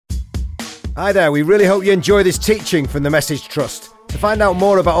Hi there, we really hope you enjoy this teaching from the Message Trust. To find out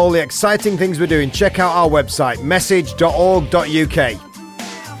more about all the exciting things we're doing, check out our website, message.org.uk. A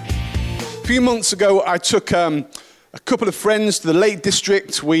few months ago, I took a couple of friends to the Lake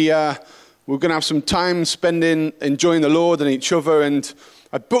District. We were going to have some time spending, enjoying the Lord and each other, and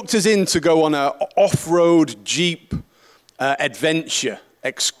I booked us in to go on an off-road Jeep adventure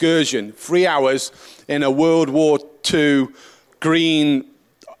excursion, 3 hours in a World War II green,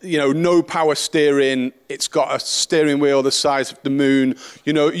 no power steering. It's got a steering wheel the size of the moon.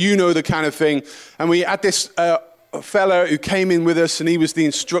 You know the kind of thing. And we had this fella who came in with us, and he was the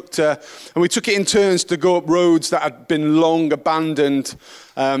instructor. And we took it in turns to go up roads that had been long abandoned,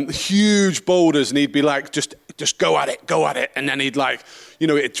 huge boulders. And he'd be like, just go at it. And then he'd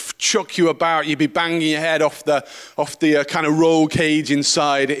it'd chuck you about. You'd be banging your head off the kind of roll cage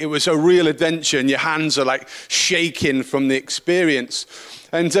inside. It was a real adventure, and your hands are like shaking from the experience.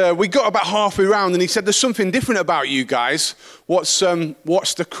 And we got about halfway around, and he said, "There's something different about you guys. What's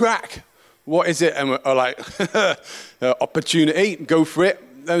the crack? What is it?" And we're like, "Opportunity, go for it."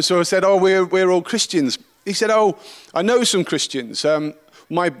 And so I said, "Oh, we're all Christians." He said, "Oh, I know some Christians.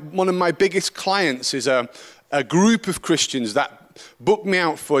 One of my biggest clients is a group of Christians that book me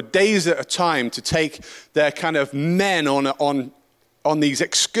out for days at a time to take their kind of men on these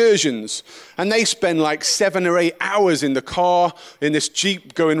excursions, and they spend like 7 or 8 hours in the car in this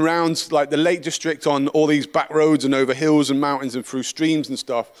Jeep going around like the Lake District on all these back roads and over hills and mountains and through streams and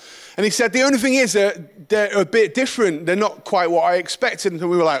stuff." And he said, "The only thing is that they're a bit different. They're not quite what I expected." And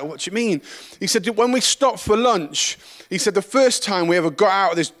we were like, "What do you mean?" He said, "When we stopped for lunch," he said, "the first time we ever got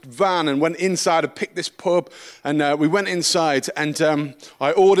out of this van and went inside and picked this pub, and we went inside, and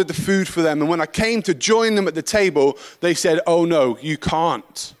I ordered the food for them. And when I came to join them at the table, they said, 'Oh no, you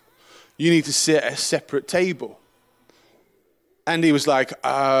can't. You need to sit at a separate table.'" And he was like,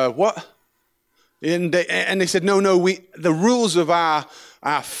 "What?" And they said, "No, the rules of our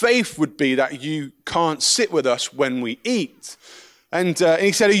faith would be that you can't sit with us when we eat." And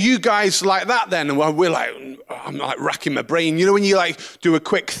he said, "Are you guys like that then?" And we're like, I'm like racking my brain. You know when you like do a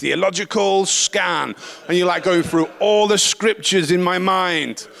quick theological scan and you're like going through all the scriptures in my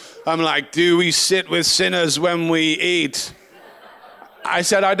mind. I'm like, "Do we sit with sinners when we eat?" I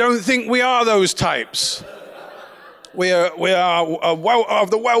said, "I don't think we are those types. We are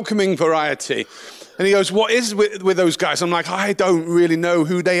of the welcoming variety." And he goes, "What is with those guys?" I'm like, "I don't really know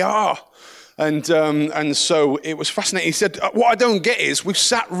who they are." And so it was fascinating. He said, "What I don't get is we've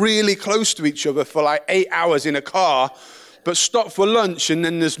sat really close to each other for like 8 hours in a car, but stopped for lunch and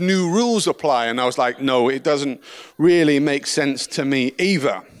then there's new rules apply." And I was like, "No, it doesn't really make sense to me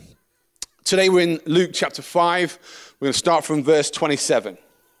either." Today we're in Luke chapter 5. We're going to start from verse 27.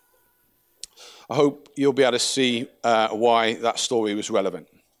 I hope you'll be able to see why that story was relevant.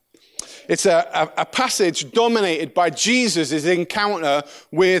 It's a passage dominated by Jesus' encounter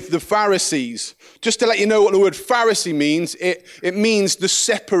with the Pharisees. Just to let you know what the word Pharisee means, it means the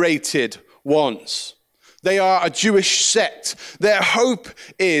separated ones. They are a Jewish sect. Their hope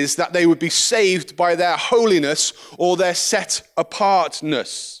is that they would be saved by their holiness or their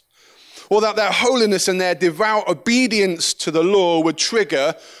set-apartness, or that their holiness and their devout obedience to the law would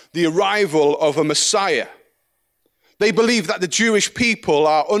trigger the arrival of a Messiah. They believe that the Jewish people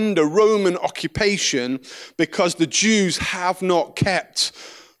are under Roman occupation because the Jews have not kept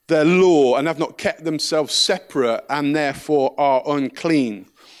their law and have not kept themselves separate and therefore are unclean.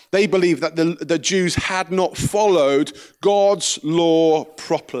 They believe that the Jews had not followed God's law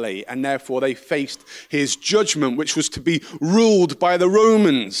properly, and therefore they faced his judgment, which was to be ruled by the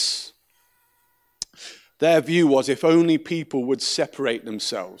Romans. Their view was, if only people would separate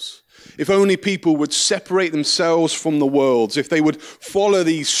themselves. If only people would separate themselves from the world, if they would follow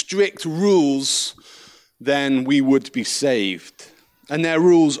these strict rules, then we would be saved. And their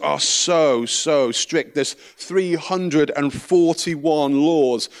rules are so strict. There's 341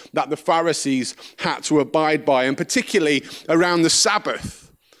 laws that the Pharisees had to abide by, and particularly around the Sabbath.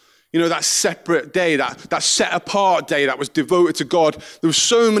 You know, that separate day, that set-apart day that was devoted to God. There were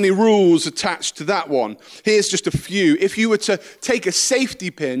so many rules attached to that one. Here's just a few. If you were to take a safety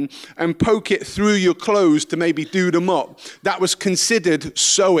pin and poke it through your clothes to maybe do them up, that was considered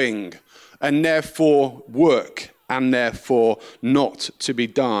sewing and therefore work and therefore not to be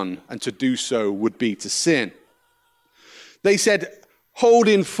done. And to do so would be to sin. They said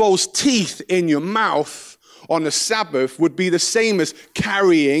holding false teeth in your mouth on the Sabbath would be the same as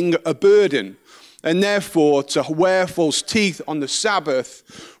carrying a burden. And therefore, to wear false teeth on the Sabbath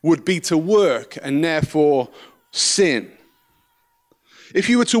would be to work and therefore sin. If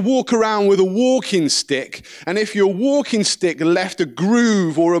you were to walk around with a walking stick, and if your walking stick left a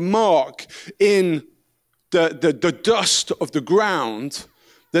groove or a mark in the dust of the ground,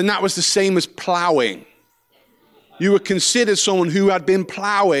 then that was the same as plowing. You were considered someone who had been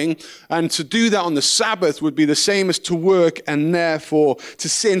plowing, and to do that on the Sabbath would be the same as to work and therefore to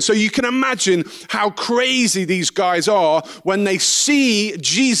sin. So you can imagine how crazy these guys are when they see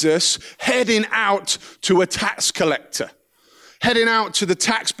Jesus heading out to a tax collector, heading out to the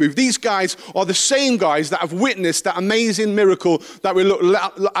tax booth. These guys are the same guys that have witnessed that amazing miracle that we looked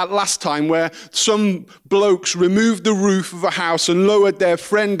at last time, where some blokes removed the roof of a house and lowered their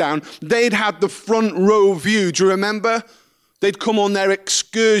friend down. They'd had the front row view. Do you remember? They'd come on their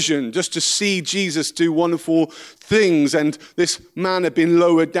excursion just to see Jesus do wonderful things. And this man had been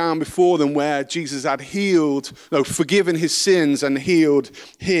lowered down before them, where Jesus had forgiven his sins and healed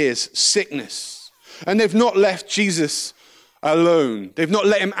his sickness. And they've not left Jesus alone. They've not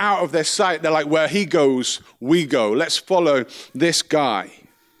let him out of their sight. They're like, where he goes, we go. Let's follow this guy.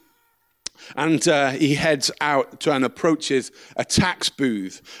 And he heads out and approaches a tax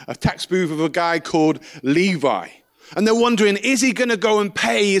booth of a guy called Levi. And they're wondering, is he going to go and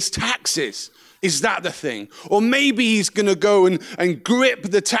pay his taxes? Is that the thing? Or maybe he's going to go and grip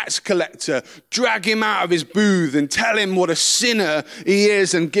the tax collector, drag him out of his booth and tell him what a sinner he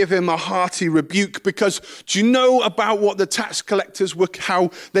is and give him a hearty rebuke. Because do you know about what the tax collectors were,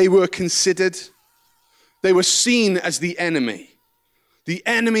 how they were considered? They were seen as the enemy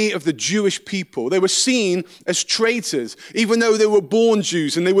of the Jewish people. They were seen as traitors. Even though they were born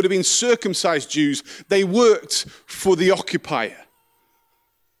Jews and they would have been circumcised Jews, they worked for the occupier.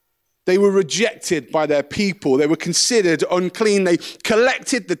 They were rejected by their people. They were considered unclean. They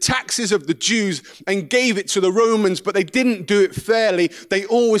collected the taxes of the Jews and gave it to the Romans, but they didn't do it fairly. They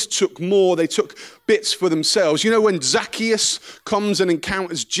always took more. They took bits for themselves. You know, when Zacchaeus comes and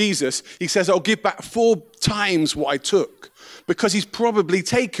encounters Jesus, he says, I'll give back 4 times what I took, because he's probably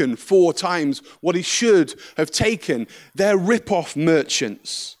taken 4 times what he should have taken. They're rip-off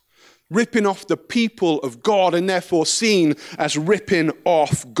merchants, ripping off the people of God, and therefore seen as ripping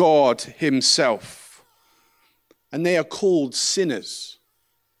off God himself. And they are called sinners.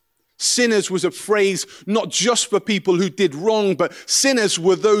 Sinners was a phrase not just for people who did wrong, but sinners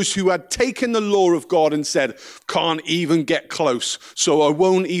were those who had taken the law of God and said, can't even get close, so I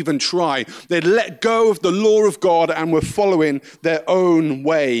won't even try. They'd let go of the law of God and were following their own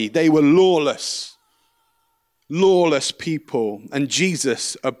way. They were lawless people. And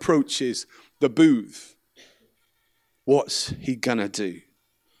Jesus approaches the booth. What's he gonna do?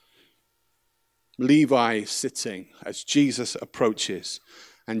 Levi is sitting as Jesus approaches,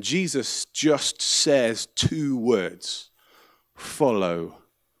 and Jesus just says 2 words: follow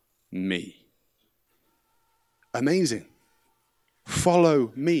me. Amazing.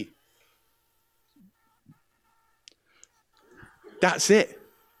 Follow me. That's it.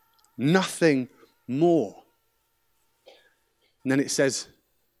 Nothing more. And then it says,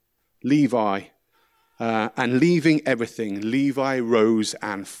 Levi, and leaving everything, Levi rose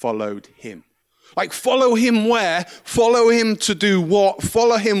and followed him. Like, follow him where? Follow him to do what?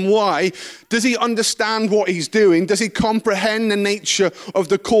 Follow him why? Does he understand what he's doing? Does he comprehend the nature of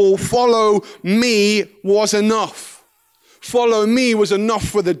the call? Follow me was enough. Follow me was enough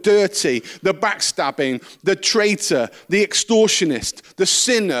for the dirty, the backstabbing, the traitor, the extortionist, the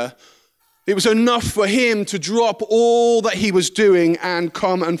sinner. It was enough for him to drop all that he was doing and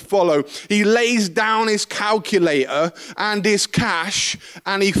come and follow. He lays down his calculator and his cash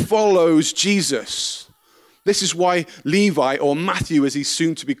and he follows Jesus. This is why Levi, or Matthew as he's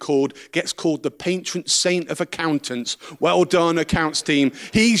soon to be called, gets called the patron saint of accountants. Well done, accounts team.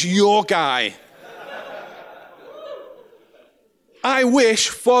 He's your guy. I wish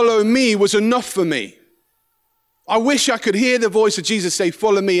follow me was enough for me. I wish I could hear the voice of Jesus say,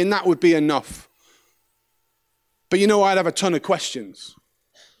 follow me, and that would be enough. But you know, I'd have a ton of questions.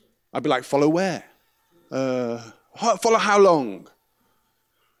 I'd be like, follow where? Follow how long?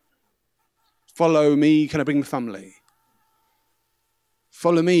 Follow me, can I bring the family?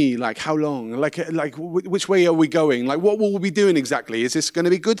 Follow me, like how long? Like which way are we going? Like what will we be doing exactly? Is this going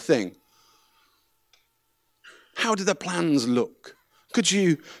to be a good thing? How do the plans look? Could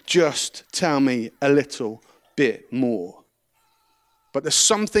you just tell me a little bit more? But there's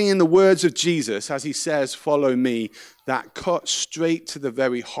something in the words of Jesus as he says, follow me, that cuts straight to the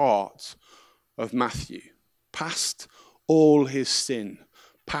very heart of Matthew. Past all his sin,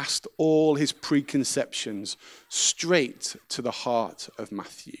 past all his preconceptions, straight to the heart of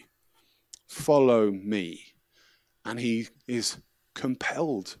Matthew. Follow me. And he is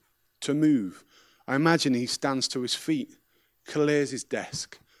compelled to move. I imagine he stands to his feet. clears his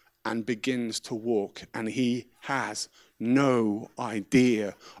desk, and begins to walk. And he has no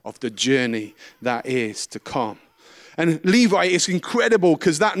idea of the journey that is to come. And Levi is incredible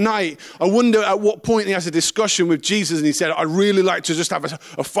because that night, I wonder at what point he has a discussion with Jesus and he said, I'd really like to just have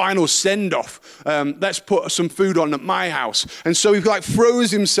a final send-off. Let's put some food on at my house. And so he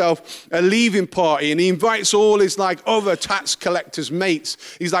throws himself a leaving party and he invites all his other tax collectors' mates.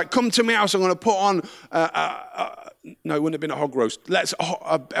 He's like, come to my house, I'm going to put on, no, it wouldn't have been a hog roast.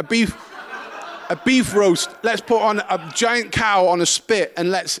 A beef roast. Let's put on a giant cow on a spit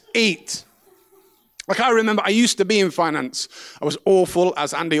and let's eat. I remember I used to be in finance. I was awful,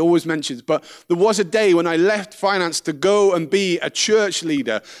 as Andy always mentions, but there was a day when I left finance to go and be a church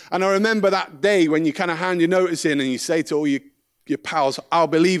leader. And I remember that day when you kind of hand your notice in and you say to all your pals, I'll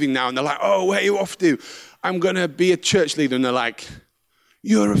be leaving now. And they're like, oh, where are you off to? I'm going to be a church leader. And they're like,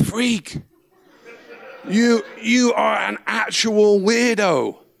 you're a freak. You are an actual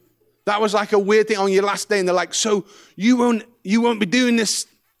weirdo. That was like a weird thing on your last day. And they're like, so you won't be doing this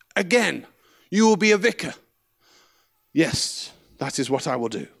again. You will be a vicar. Yes, that is what I will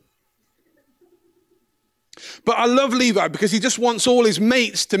do. But I love Levi because he just wants all his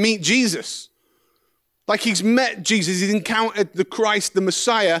mates to meet Jesus. He's met Jesus, he's encountered the Christ, the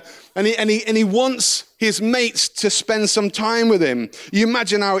Messiah, and he wants his mates to spend some time with him. You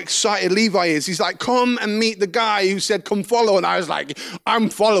imagine how excited Levi is. He's like, come and meet the guy who said, come follow. And I was like, I'm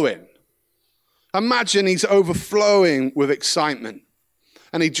following. Imagine he's overflowing with excitement.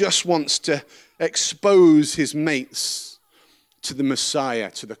 And he just wants to expose his mates to the Messiah,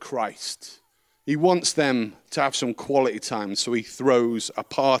 to the Christ. He wants them to have some quality time, so he throws a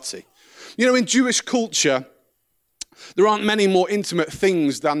party. In Jewish culture, there aren't many more intimate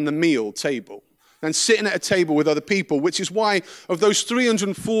things than the meal table and sitting at a table with other people, which is why of those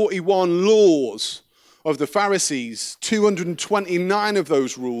 341 laws of the Pharisees, 229 of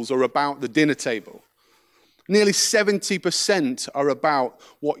those rules are about the dinner table. Nearly 70% are about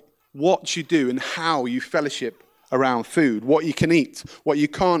what you do and how you fellowship around food, what you can eat, what you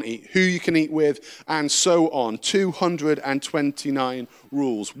can't eat, who you can eat with, and so on. 229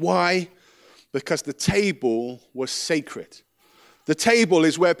 rules. Why? Because the table was sacred. The table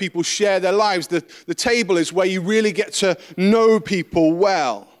is where people share their lives. The table is where you really get to know people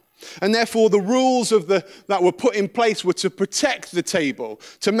well. And therefore, the rules that were put in place were to protect the table,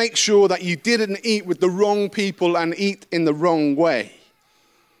 to make sure that you didn't eat with the wrong people and eat in the wrong way.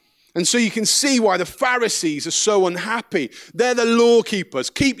 And so you can see why the Pharisees are so unhappy. They're the law keepers.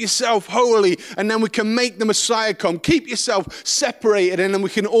 Keep yourself holy, and then we can make the Messiah come. Keep yourself separated, and then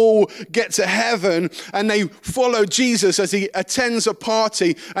we can all get to heaven. And they follow Jesus as he attends a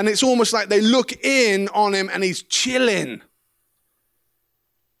party, and it's almost like they look in on him, and he's chilling,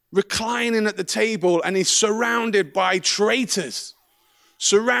 reclining at the table, and he's surrounded by traitors,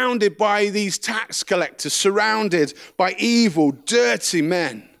 surrounded by these tax collectors, surrounded by evil, dirty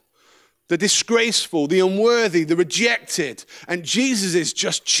men, the disgraceful, the unworthy, the rejected. And Jesus is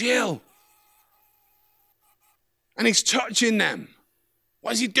just chill. And he's touching them.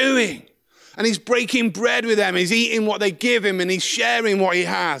 What is he doing? And he's breaking bread with them. He's eating what they give him, and he's sharing what he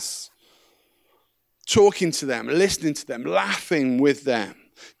has. Talking to them, listening to them, laughing with them,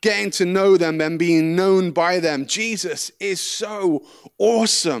 getting to know them and being known by them. Jesus is so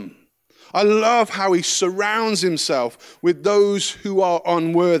awesome. I love how he surrounds himself with those who are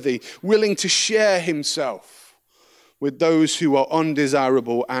unworthy, willing to share himself with those who are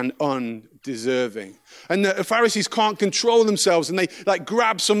undesirable and undeserving. And the Pharisees can't control themselves, and they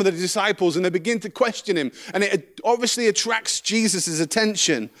grab some of the disciples and they begin to question him. And it obviously attracts Jesus'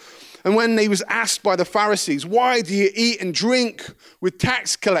 attention. And when he was asked by the Pharisees, why do you eat and drink with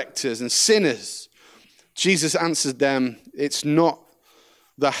tax collectors and sinners? Jesus answered them, it's not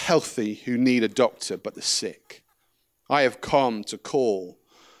the healthy who need a doctor, but the sick. I have not come to call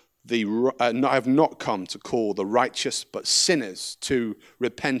the righteous, but sinners to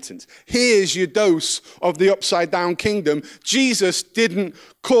repentance. Here's your dose of the upside down kingdom. Jesus didn't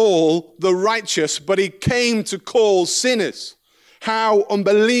call the righteous, but he came to call sinners. How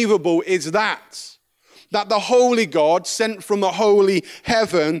unbelievable is that? That the holy God sent from a holy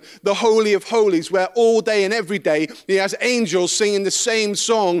heaven, the holy of holies, where all day and every day he has angels singing the same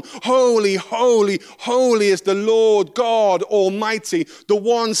song. Holy, holy, holy is the Lord God Almighty. The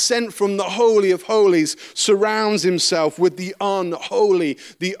one sent from the holy of holies surrounds himself with the unholy,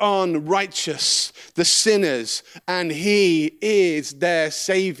 the unrighteous, the sinners, and he is their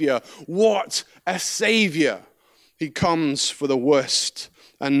savior. What a savior. He comes for the worst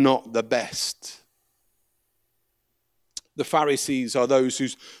and not the best. The Pharisees are those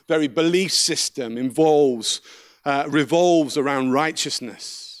whose very belief system involves revolves around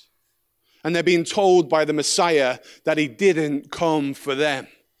righteousness. And they're being told by the Messiah that he didn't come for them.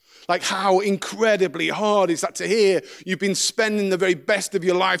 Like, how incredibly hard is that to hear? You've been spending the very best of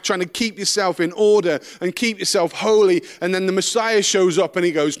your life trying to keep yourself in order and keep yourself holy. And then the Messiah shows up and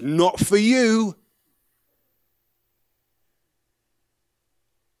he goes, not for you.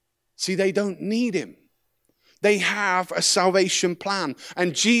 See, they don't need him. They have a salvation plan,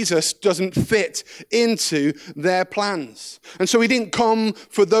 and Jesus doesn't fit into their plans. And so he didn't come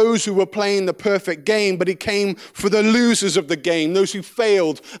for those who were playing the perfect game, but he came for the losers of the game, those who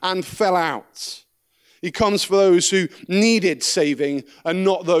failed and fell out. He comes for those who needed saving and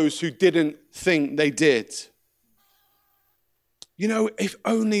not those who didn't think they did. You know, if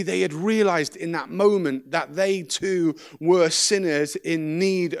only they had realized in that moment that they too were sinners in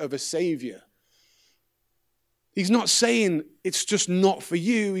need of a savior. He's not saying it's just not for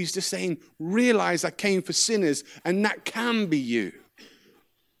you. He's just saying, realize I came for sinners, and that can be you.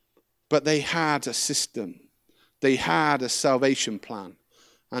 But they had a system. They had a salvation plan,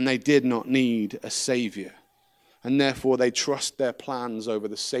 and they did not need a savior. And therefore, they trust their plans over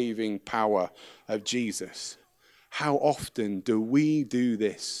the saving power of Jesus. How often do we do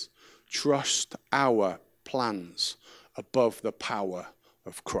this? Trust our plans above the power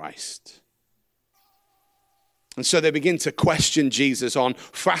of Christ. And so they begin to question Jesus on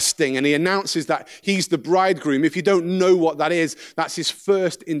fasting, and he announces that he's the bridegroom. If you don't know what that is, that's his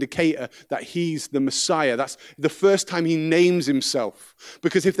first indicator that he's the Messiah. That's the first time he names himself.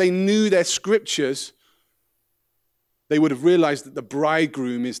 Because if they knew their scriptures, they would have realized that the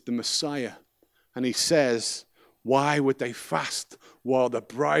bridegroom is the Messiah. And he says, why would they fast while the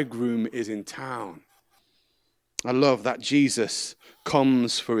bridegroom is in town? I love that Jesus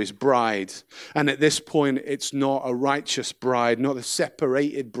comes for his bride. And at this point, it's not a righteous bride, not a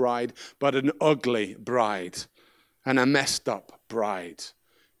separated bride, but an ugly bride and a messed up bride.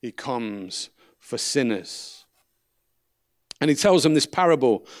 He comes for sinners. And he tells them this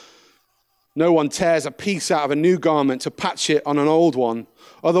parable. No one tears a piece out of a new garment to patch it on an old one.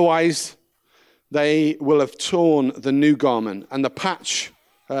 Otherwise, they will have torn the new garment and the patch,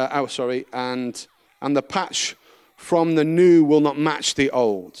 and the patch from the new will not match the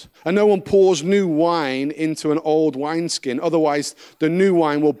old. And no one pours new wine into an old wineskin. Otherwise, the new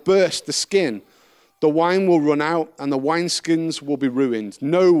wine will burst the skin. The wine will run out and the wineskins will be ruined.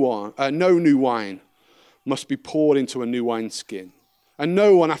 No new wine must be poured into a new wineskin. And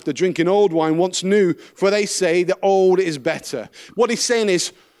no one, after drinking old wine, wants new, for they say the old is better. What he's saying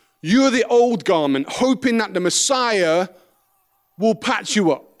is, you're the old garment, hoping that the Messiah will patch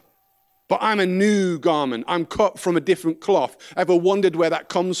you up. But I'm a new garment. I'm cut from a different cloth. Ever wondered where that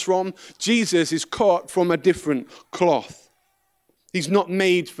comes from? Jesus is cut from a different cloth. He's not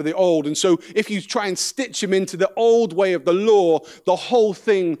made for the old. And so if you try and stitch him into the old way of the law, the whole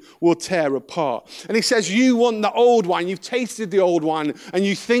thing will tear apart. And he says, you want the old wine. You've tasted the old wine and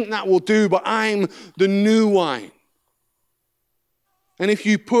you think that will do, but I'm the new wine. And if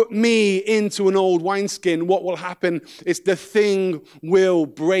you put me into an old wineskin, what will happen is the thing will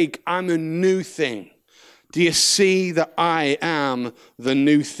break. I'm a new thing. Do you see that I am the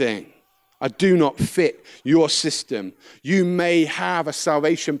new thing? I do not fit your system. You may have a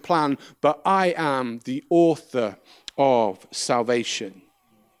salvation plan, but I am the author of salvation.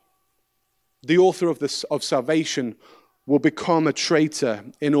 The author of salvation will become a traitor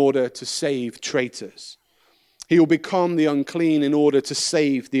in order to save traitors. He will become the unclean in order to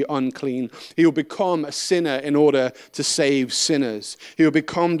save the unclean. He will become a sinner in order to save sinners. He will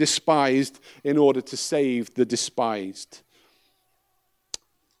become despised in order to save the despised.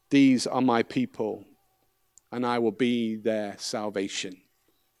 These are my people, and I will be their salvation.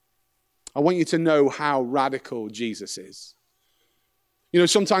 I want you to know how radical Jesus is. You know,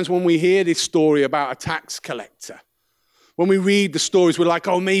 sometimes when we hear this story about a tax collector, when we read the stories, we're like,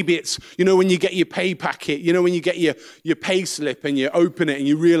 oh, maybe it's, you know, when you get your pay packet, you know, when you get your pay slip and you open it and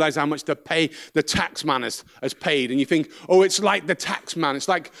you realize how much the tax man has paid. And you think, oh, it's like the tax man. It's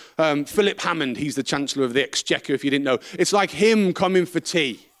like Philip Hammond. He's the Chancellor of the Exchequer, if you didn't know. It's like him coming for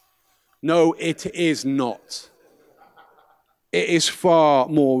tea. No, it is not. It is far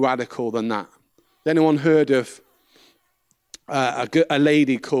more radical than that. Has anyone heard of a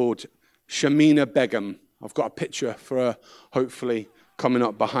lady called Shamina Begum? I've got a picture for her, hopefully, coming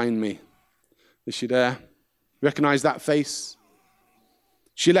up behind me. Is she there? Recognize that face?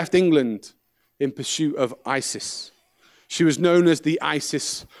 She left England in pursuit of ISIS. She was known as the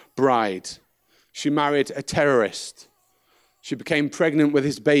ISIS bride. She married a terrorist. She became pregnant with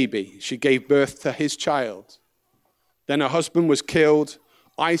his baby. She gave birth to his child. Then her husband was killed.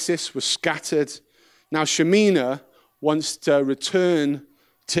 ISIS was scattered. Now, Shamina wants to return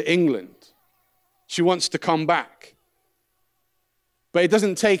to England. She wants to come back. But it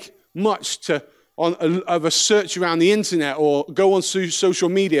doesn't take much of a search around the internet or go on social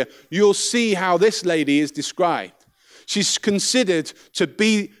media. You'll see how this lady is described. She's considered to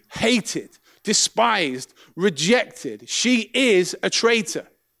be hated, despised, rejected. She is a traitor.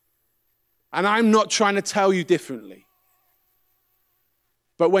 And I'm not trying to tell you differently.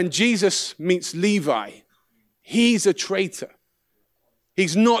 But when Jesus meets Levi, he's a traitor.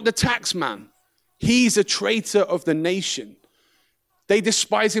 He's not the tax man. He's a traitor of the nation. They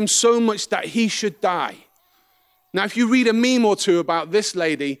despise him so much that he should die. Now, if you read a meme or two about this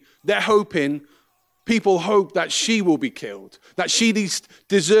lady, people hope that she will be killed, that she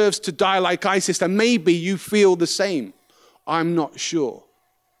deserves to die like ISIS, and maybe you feel the same. I'm not sure.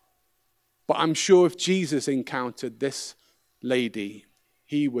 But I'm sure if Jesus encountered this lady,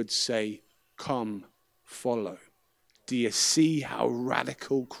 he would say, come, follow. Do you see how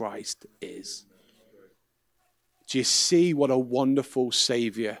radical Christ is? Do you see what a wonderful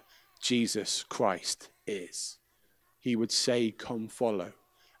Savior Jesus Christ is? He would say, come, follow.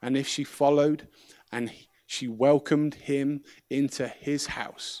 And if she followed and she welcomed him into his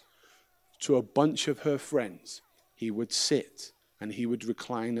house to a bunch of her friends, he would sit and he would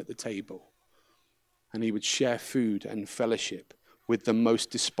recline at the table. And he would share food and fellowship with the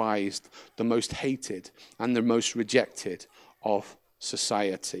most despised, the most hated, and the most rejected of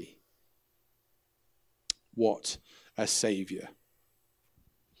society. What a Savior.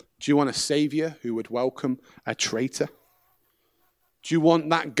 Do you want a Savior who would welcome a traitor? Do you want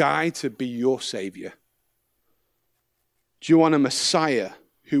that guy to be your Savior? Do you want a Messiah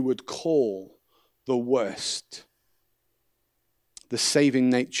who would call the worst? The saving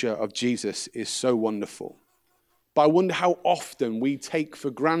nature of Jesus is so wonderful. But I wonder how often we take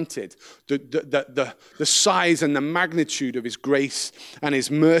for granted the size and the magnitude of his grace and his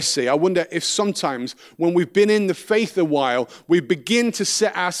mercy. I wonder if sometimes when we've been in the faith a while, we begin to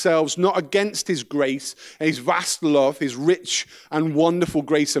set ourselves not against his grace and his vast love, his rich and wonderful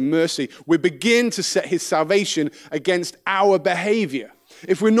grace and mercy. We begin to set his salvation against our behavior.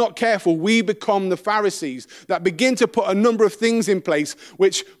 If we're not careful, we become the Pharisees that begin to put a number of things in place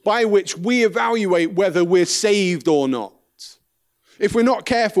by which we evaluate whether we're saved or not. If we're not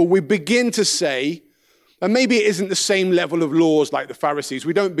careful, we begin to say, and maybe it isn't the same level of laws like the Pharisees.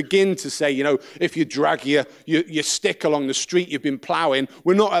 We don't begin to say, if you drag your stick along the street, you've been plowing.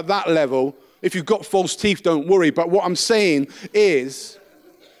 We're not at that level. If you've got false teeth, don't worry. But what I'm saying is,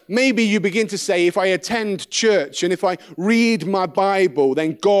 maybe you begin to say, if I attend church and if I read my Bible,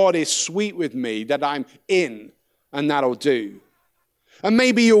 then God is sweet with me, that I'm in, and that'll do. And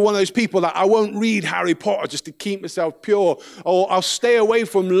maybe you're one of those people that I won't read Harry Potter just to keep myself pure, or I'll stay away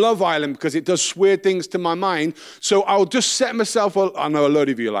from Love Island because it does weird things to my mind. So I'll just set myself, I know a lot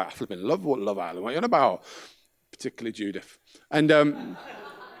of you are like, I flipping love Love Island. What are you on about? Particularly Judith. And,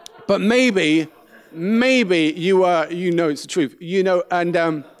 but maybe you it's the truth,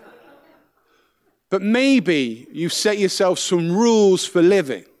 but maybe you've set yourself some rules for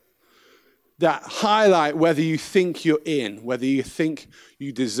living that highlight whether you think you're in, whether you think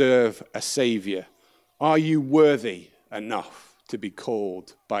you deserve a Savior. Are you worthy enough to be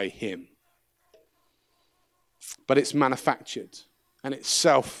called by him? But it's manufactured and it's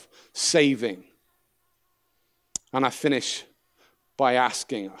self-saving. And I finish by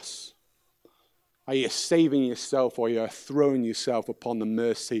asking us, are you saving yourself, or are you throwing yourself upon the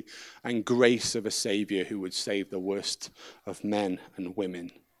mercy and grace of a Savior who would save the worst of men and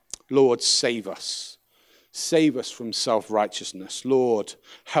women? Lord, save us. Save us from self-righteousness. Lord,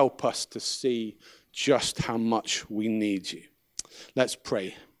 help us to see just how much we need you. Let's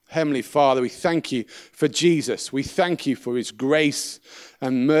pray. Heavenly Father, we thank you for Jesus. We thank you for his grace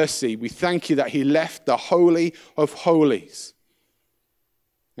and mercy. We thank you that he left the Holy of Holies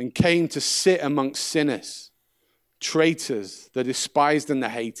and came to sit amongst sinners, traitors, the despised and the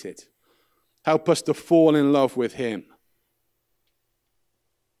hated. Help us to fall in love with him.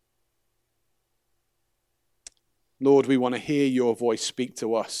 Lord, we want to hear your voice speak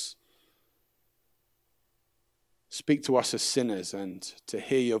to us. Speak to us as sinners, and to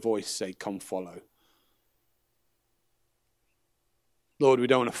hear your voice say, come follow. Lord, we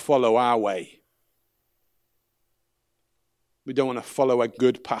don't want to follow our way. We don't want to follow a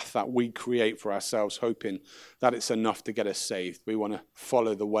good path that we create for ourselves, hoping that it's enough to get us saved. We want to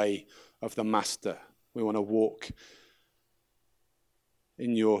follow the way of the Master. We want to walk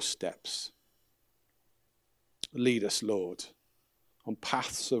in your steps. Lead us, Lord, on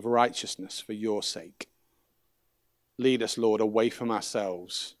paths of righteousness for your sake. Lead us, Lord, away from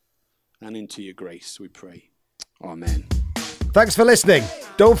ourselves and into your grace, we pray. Amen. Thanks for listening.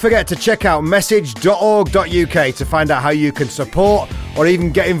 Don't forget to check out message.org.uk to find out how you can support or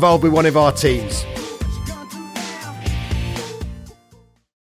even get involved with one of our teams.